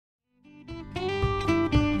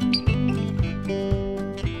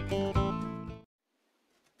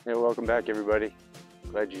Welcome back, everybody.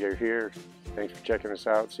 Glad you're here. Thanks for checking us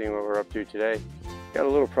out, seeing what we're up to today. Got a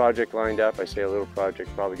little project lined up. I say a little project,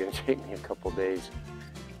 probably going to take me a couple days.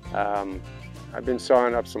 I've been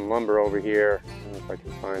sawing up some lumber over here. I don't know if I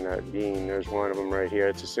can find that beam. There's one of them right here.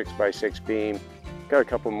 It's a 6x6 beam. Got a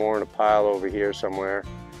couple more in a pile over here somewhere.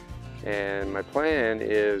 And my plan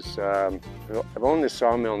is, I've owned this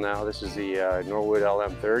sawmill now. This is the Norwood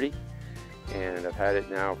LM 30. And I've had it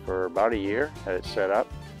now for about a year, had it set up.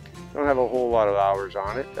 Don't have a whole lot of hours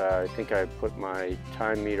on it. I think I put my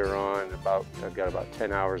time meter on I've got about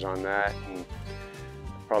 10 hours on that, and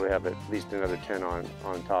probably have at least another 10 on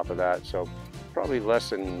top of that. So probably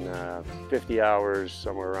less than 50 hours,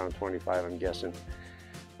 somewhere around 25, I'm guessing.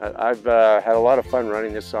 I've had a lot of fun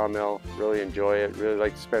running this sawmill, really enjoy it, really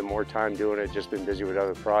like to spend more time doing it, just been busy with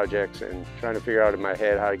other projects and trying to figure out in my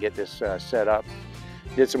head how to get this set up.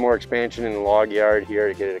 Did some more expansion in the log yard here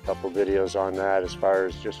to get a couple videos on that as far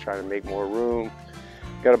as just trying to make more room.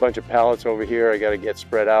 Got a bunch of pallets over here I got to get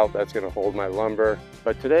spread out. That's going to hold my lumber.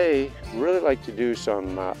 But today, I'd really like to do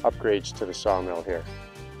some upgrades to the sawmill here.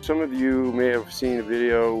 Some of you may have seen a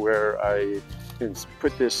video where I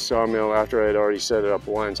put this sawmill after I had already set it up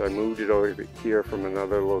once. I moved it over here from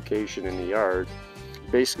another location in the yard.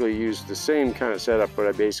 Basically used the same kind of setup, but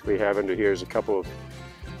I basically have under here is a couple of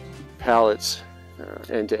pallets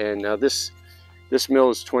end to end. Now this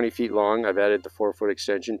mill is 20 feet long. I've added the 4-foot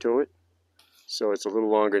extension to it, so it's a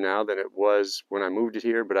little longer now than it was when I moved it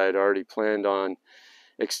here, but I had already planned on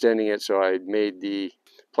extending it, so I made the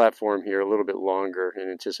platform here a little bit longer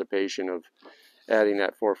in anticipation of adding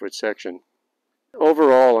that 4-foot section.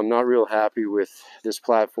 Overall, I'm not real happy with this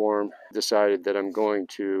platform. Decided that I'm going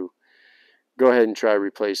to go ahead and try to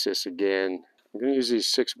replace this again. I'm going to use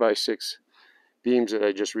these 6x6 beams that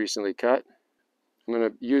I just recently cut. I'm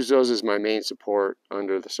going to use those as my main support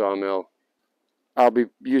under the sawmill. I'll be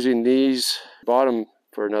using these bottom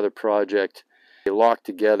for another project. They lock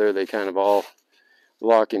together, they kind of all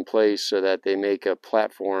lock in place so that they make a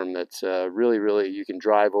platform that's really, you can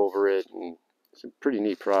drive over it, and it's a pretty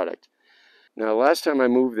neat product. Now last time I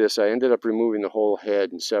moved this, I ended up removing the whole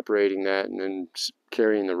head and separating that and then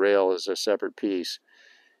carrying the rail as a separate piece.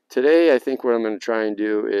 Today I think what I'm going to try and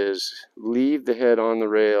do is leave the head on the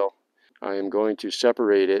rail. I am going to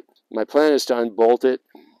separate it. My plan is to unbolt it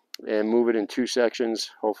and move it in 2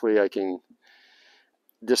 sections. Hopefully I can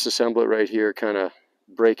disassemble it right here, kind of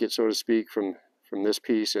break it, so to speak, from this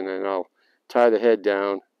piece, and then I'll tie the head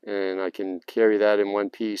down and I can carry that in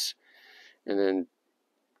one piece and then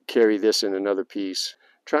carry this in another piece.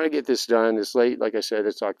 Trying to get this done. It's late, like I said,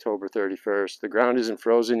 it's October 31st. The ground isn't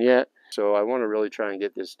frozen yet, so I want to really try and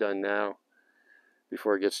get this done now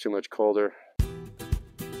before it gets too much colder.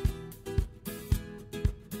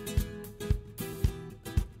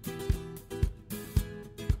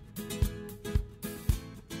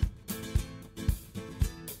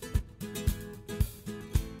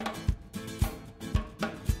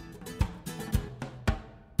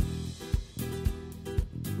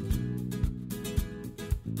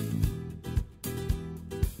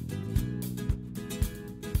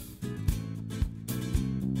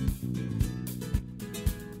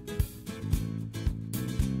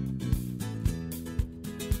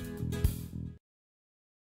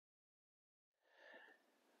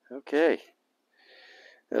 Okay,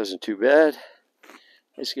 that wasn't too bad.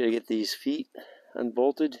 I just got to get these feet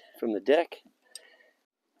unbolted from the deck.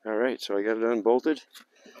 Alright, so I got it unbolted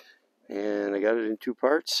and I got it in 2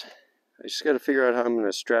 parts. I just got to figure out how I'm going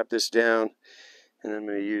to strap this down, and I'm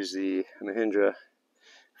going to use the Mahindra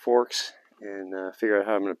forks and figure out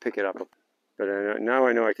how I'm going to pick it up. But now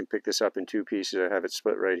I know I can pick this up in 2 pieces. I have it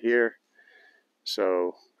split right here,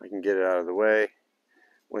 so I can get it out of the way.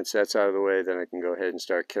 Once that's out of the way, then I can go ahead and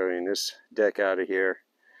start carrying this deck out of here.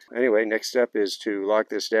 Anyway, next step is to lock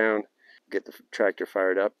this down, get the tractor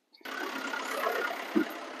fired up.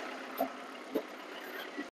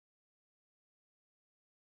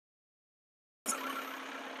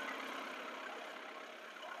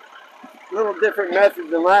 A little different method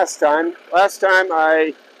than last time. Last time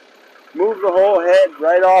I moved the whole head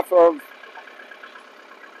right off of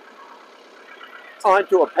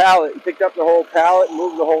onto a pallet and picked up the whole pallet and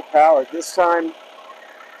moved the whole pallet. This time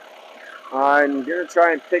I'm going to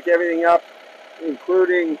try and pick everything up,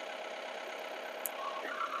 including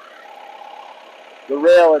the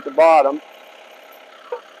rail at the bottom.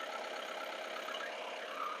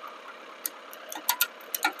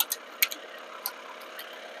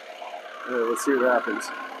 Let's see what happens.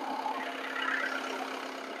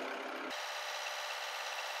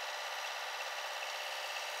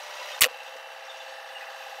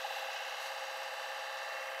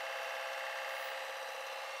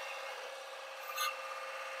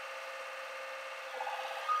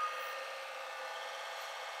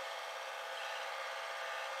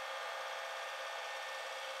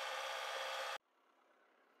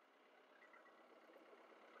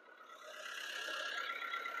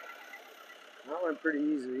 went pretty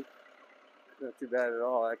easy. Not too bad at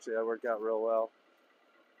all. Actually, that worked out real well.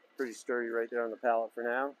 Pretty sturdy right there on the pallet for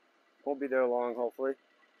now. Won't be there long, hopefully.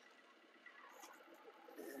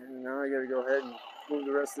 And now I gotta go ahead and move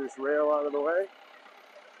the rest of this rail out of the way.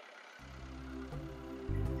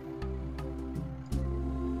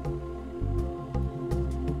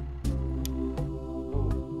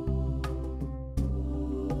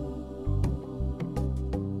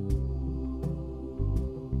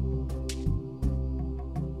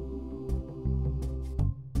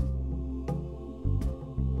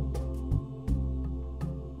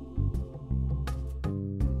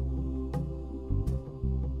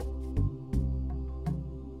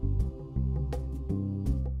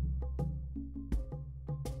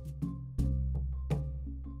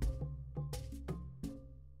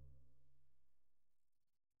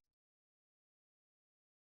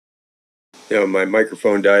 My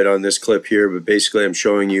microphone died on this clip here, but basically I'm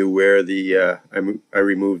showing you where the I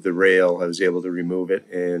removed the rail. I was able to remove it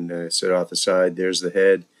and set it off the side. There's the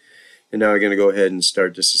head. And now I'm going to go ahead and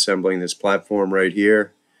start disassembling this platform right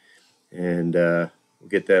here. And we'll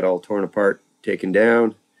get that all torn apart, taken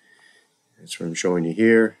down. That's what I'm showing you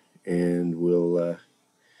here. And we'll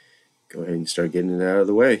go ahead and start getting it out of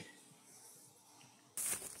the way.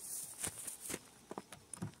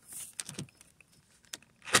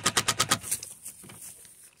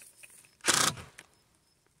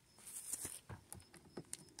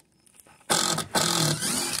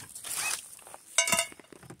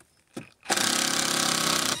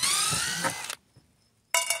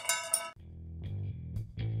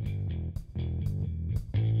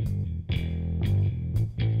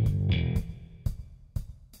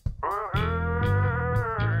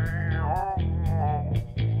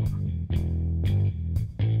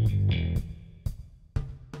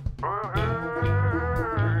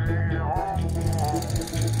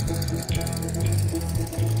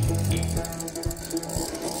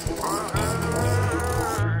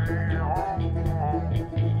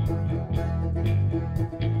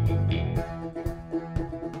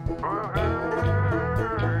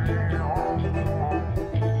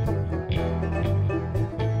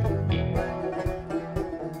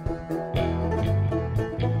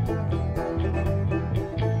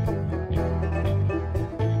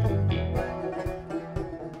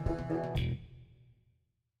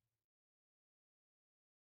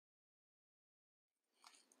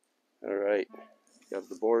 Alright, got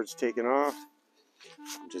the boards taken off.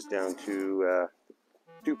 I'm just down to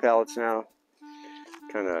 2 pallets now.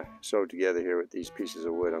 Kind of sewed together here with these pieces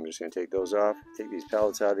of wood. I'm just going to take those off, take these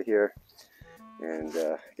pallets out of here, and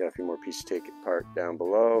got a few more pieces to take apart down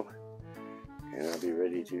below. And I'll be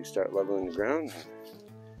ready to start leveling the ground.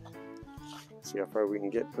 See how far we can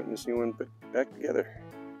get putting this new one back together.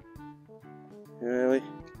 Really?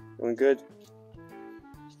 Going good?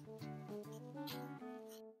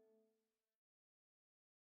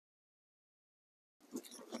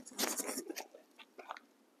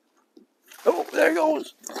 Oh, there it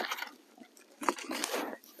goes!